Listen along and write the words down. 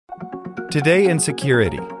Today in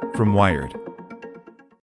Security from Wired.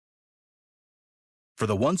 For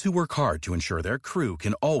the ones who work hard to ensure their crew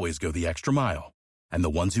can always go the extra mile, and the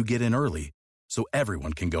ones who get in early so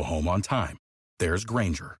everyone can go home on time, there's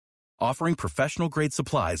Grainger, offering professional-grade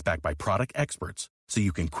supplies backed by product experts so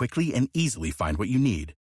you can quickly and easily find what you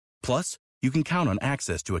need. Plus, you can count on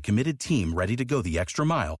access to a committed team ready to go the extra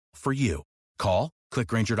mile for you. Call, click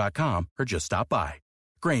Grainger.com, or just stop by.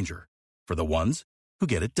 Grainger, for the ones who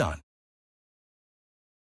get it done.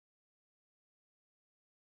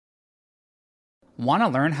 Want to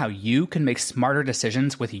learn how you can make smarter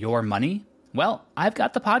decisions with your money? Well, I've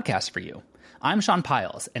got the podcast for you. I'm Sean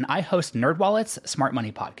Piles, and I host NerdWallet's Smart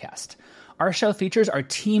Money Podcast. Our show features our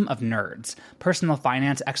team of nerds, personal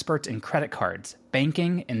finance experts in credit cards,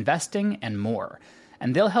 banking, investing, and more.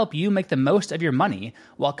 And they'll help you make the most of your money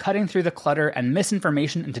while cutting through the clutter and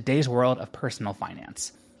misinformation in today's world of personal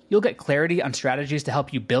finance. You'll get clarity on strategies to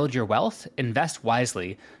help you build your wealth, invest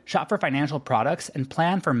wisely, shop for financial products, and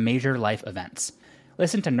plan for major life events.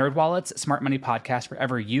 Listen to NerdWallet's Smart Money Podcast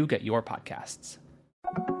wherever you get your podcasts.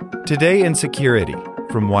 Today in Security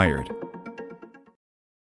from Wired.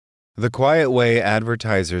 The quiet way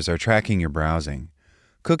advertisers are tracking your browsing.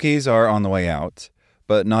 Cookies are on the way out,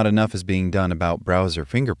 but not enough is being done about browser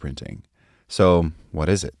fingerprinting. So, what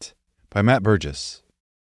is it? By Matt Burgess.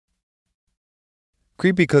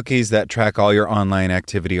 Creepy cookies that track all your online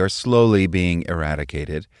activity are slowly being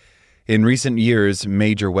eradicated. In recent years,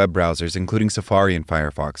 major web browsers, including Safari and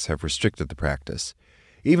Firefox, have restricted the practice.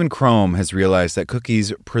 Even Chrome has realized that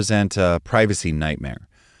cookies present a privacy nightmare.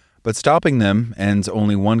 But stopping them ends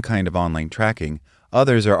only one kind of online tracking.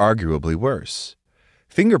 Others are arguably worse.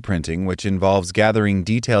 Fingerprinting, which involves gathering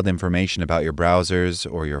detailed information about your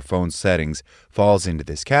browsers or your phone's settings, falls into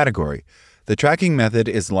this category. The tracking method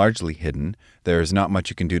is largely hidden. There's not much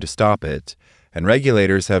you can do to stop it. And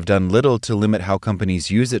regulators have done little to limit how companies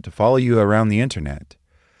use it to follow you around the internet.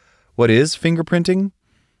 What is fingerprinting?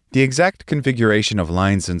 The exact configuration of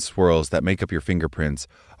lines and swirls that make up your fingerprints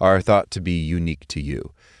are thought to be unique to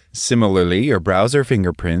you. Similarly, your browser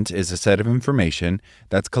fingerprint is a set of information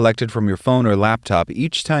that's collected from your phone or laptop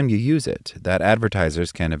each time you use it that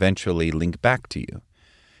advertisers can eventually link back to you.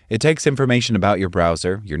 It takes information about your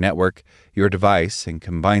browser, your network, your device, and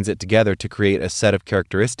combines it together to create a set of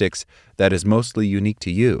characteristics that is mostly unique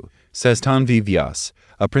to you, says Tanvi Vyas,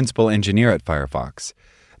 a principal engineer at Firefox.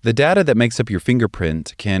 The data that makes up your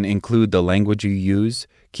fingerprint can include the language you use,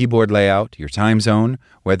 keyboard layout, your time zone,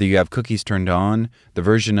 whether you have cookies turned on, the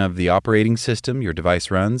version of the operating system your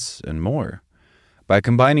device runs, and more. By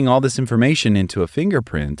combining all this information into a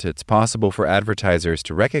fingerprint, it's possible for advertisers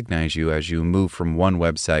to recognize you as you move from one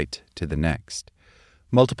website to the next.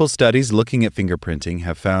 Multiple studies looking at fingerprinting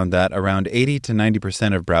have found that around 80 to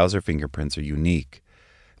 90% of browser fingerprints are unique.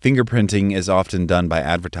 Fingerprinting is often done by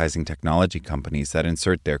advertising technology companies that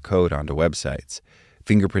insert their code onto websites.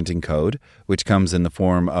 Fingerprinting code, which comes in the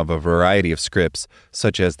form of a variety of scripts,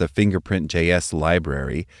 such as the Fingerprint.js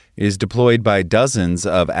library, is deployed by dozens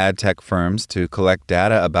of ad tech firms to collect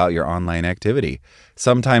data about your online activity.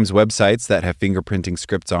 Sometimes websites that have fingerprinting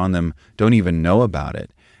scripts on them don't even know about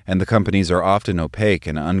it, and the companies are often opaque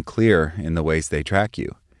and unclear in the ways they track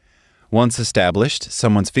you. Once established,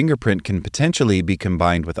 someone's fingerprint can potentially be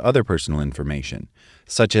combined with other personal information,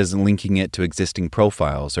 such as linking it to existing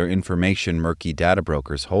profiles or information murky data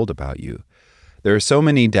brokers hold about you. There are so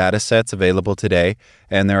many data sets available today,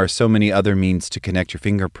 and there are so many other means to connect your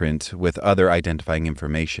fingerprint with other identifying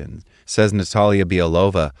information, says Natalia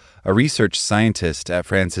Bielova, a research scientist at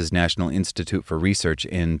France's National Institute for Research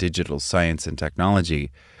in Digital Science and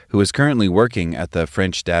Technology, who is currently working at the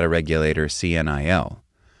French data regulator CNIL.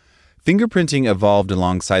 Fingerprinting evolved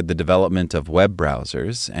alongside the development of web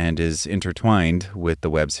browsers and is intertwined with the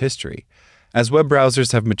web's history. As web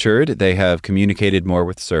browsers have matured, they have communicated more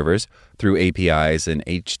with servers through APIs and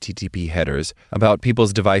HTTP headers about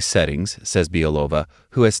people's device settings, says Bielova,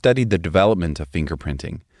 who has studied the development of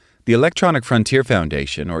fingerprinting. The Electronic Frontier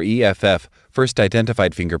Foundation, or EFF, first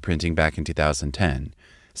identified fingerprinting back in 2010.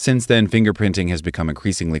 Since then, fingerprinting has become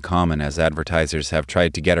increasingly common as advertisers have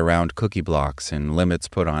tried to get around cookie blocks and limits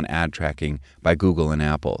put on ad tracking by Google and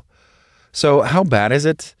Apple. So, how bad is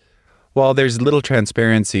it? While there's little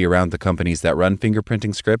transparency around the companies that run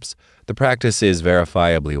fingerprinting scripts, the practice is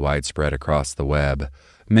verifiably widespread across the web.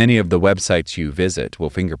 Many of the websites you visit will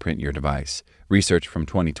fingerprint your device. Research from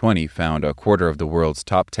 2020 found a quarter of the world's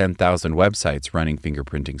top 10,000 websites running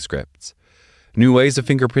fingerprinting scripts. New ways of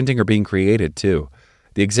fingerprinting are being created, too.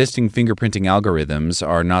 The existing fingerprinting algorithms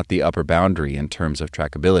are not the upper boundary in terms of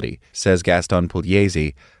trackability, says Gaston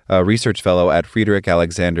Pugliese, a research fellow at Friedrich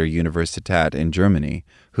Alexander Universität in Germany,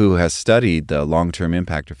 who has studied the long-term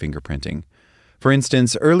impact of fingerprinting. For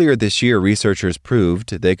instance, earlier this year, researchers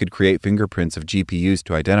proved they could create fingerprints of GPUs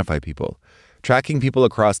to identify people. Tracking people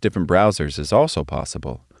across different browsers is also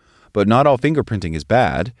possible. But not all fingerprinting is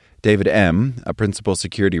bad. David M., a principal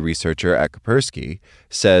security researcher at Kaspersky,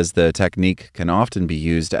 says the technique can often be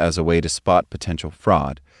used as a way to spot potential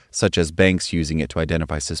fraud, such as banks using it to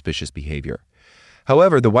identify suspicious behavior.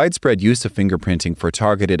 However, the widespread use of fingerprinting for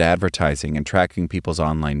targeted advertising and tracking people's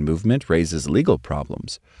online movement raises legal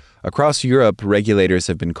problems. Across Europe, regulators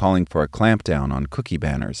have been calling for a clampdown on cookie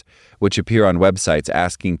banners, which appear on websites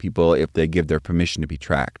asking people if they give their permission to be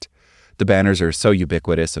tracked. The banners are so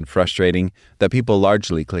ubiquitous and frustrating that people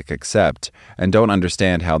largely click accept and don't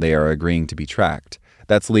understand how they are agreeing to be tracked.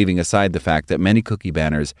 That's leaving aside the fact that many cookie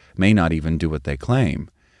banners may not even do what they claim.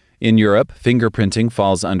 In Europe, fingerprinting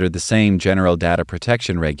falls under the same general data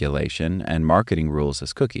protection regulation and marketing rules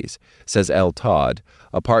as cookies, says L. Todd,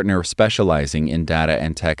 a partner specializing in data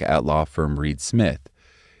and tech at law firm Reed Smith.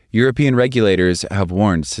 European regulators have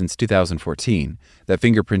warned since 2014 that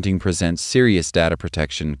fingerprinting presents serious data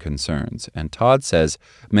protection concerns, and Todd says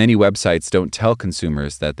many websites don't tell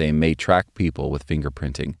consumers that they may track people with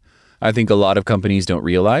fingerprinting. I think a lot of companies don't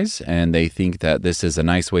realize, and they think that this is a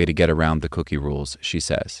nice way to get around the cookie rules, she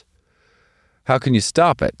says. How can you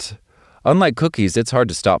stop it? Unlike cookies, it's hard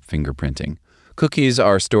to stop fingerprinting. Cookies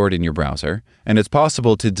are stored in your browser, and it's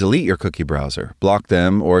possible to delete your cookie browser, block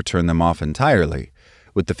them, or turn them off entirely.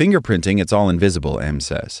 With the fingerprinting, it's all invisible, M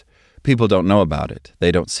says. People don't know about it.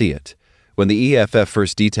 They don't see it. When the EFF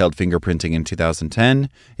first detailed fingerprinting in 2010,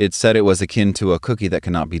 it said it was akin to a cookie that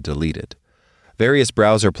cannot be deleted. Various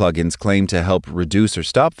browser plugins claim to help reduce or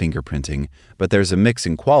stop fingerprinting, but there's a mix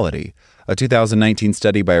in quality. A 2019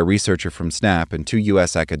 study by a researcher from Snap and 2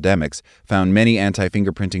 U.S. academics found many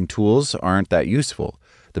anti-fingerprinting tools aren't that useful.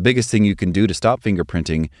 The biggest thing you can do to stop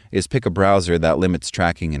fingerprinting is pick a browser that limits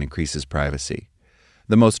tracking and increases privacy.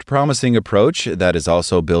 The most promising approach that is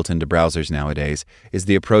also built into browsers nowadays is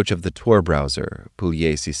the approach of the Tor browser,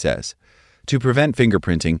 Pugliese says. To prevent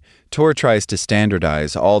fingerprinting, Tor tries to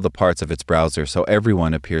standardize all the parts of its browser so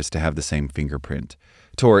everyone appears to have the same fingerprint.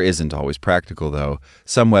 Tor isn't always practical, though.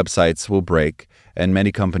 Some websites will break, and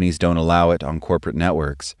many companies don't allow it on corporate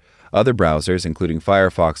networks. Other browsers, including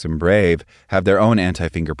Firefox and Brave, have their own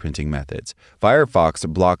anti-fingerprinting methods. Firefox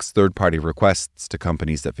blocks third-party requests to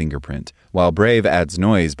companies that fingerprint, while Brave adds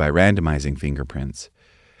noise by randomizing fingerprints.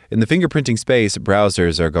 In the fingerprinting space,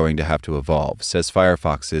 browsers are going to have to evolve, says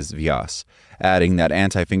Firefox's Vyas, adding that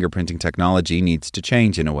anti-fingerprinting technology needs to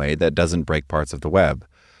change in a way that doesn't break parts of the web.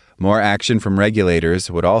 More action from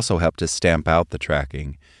regulators would also help to stamp out the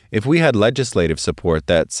tracking. If we had legislative support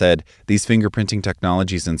that said these fingerprinting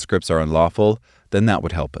technologies and scripts are unlawful, then that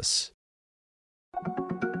would help us.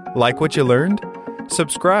 Like what you learned?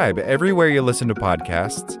 Subscribe everywhere you listen to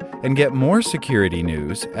podcasts and get more security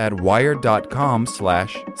news at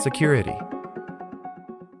wired.com/security.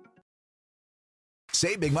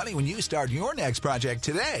 Save big money when you start your next project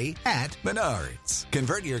today at Menards.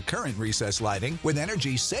 Convert your current recessed lighting with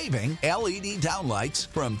energy-saving LED downlights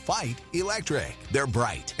from Fight Electric. They're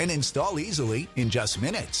bright and install easily in just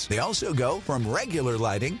minutes. They also go from regular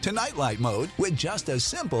lighting to nightlight mode with just a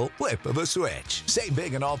simple flip of a switch. Save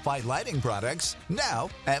big on all Fight lighting products now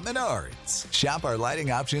at Menards. Shop our lighting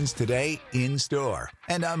options today in-store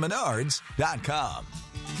and on Menards.com.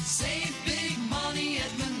 Save big.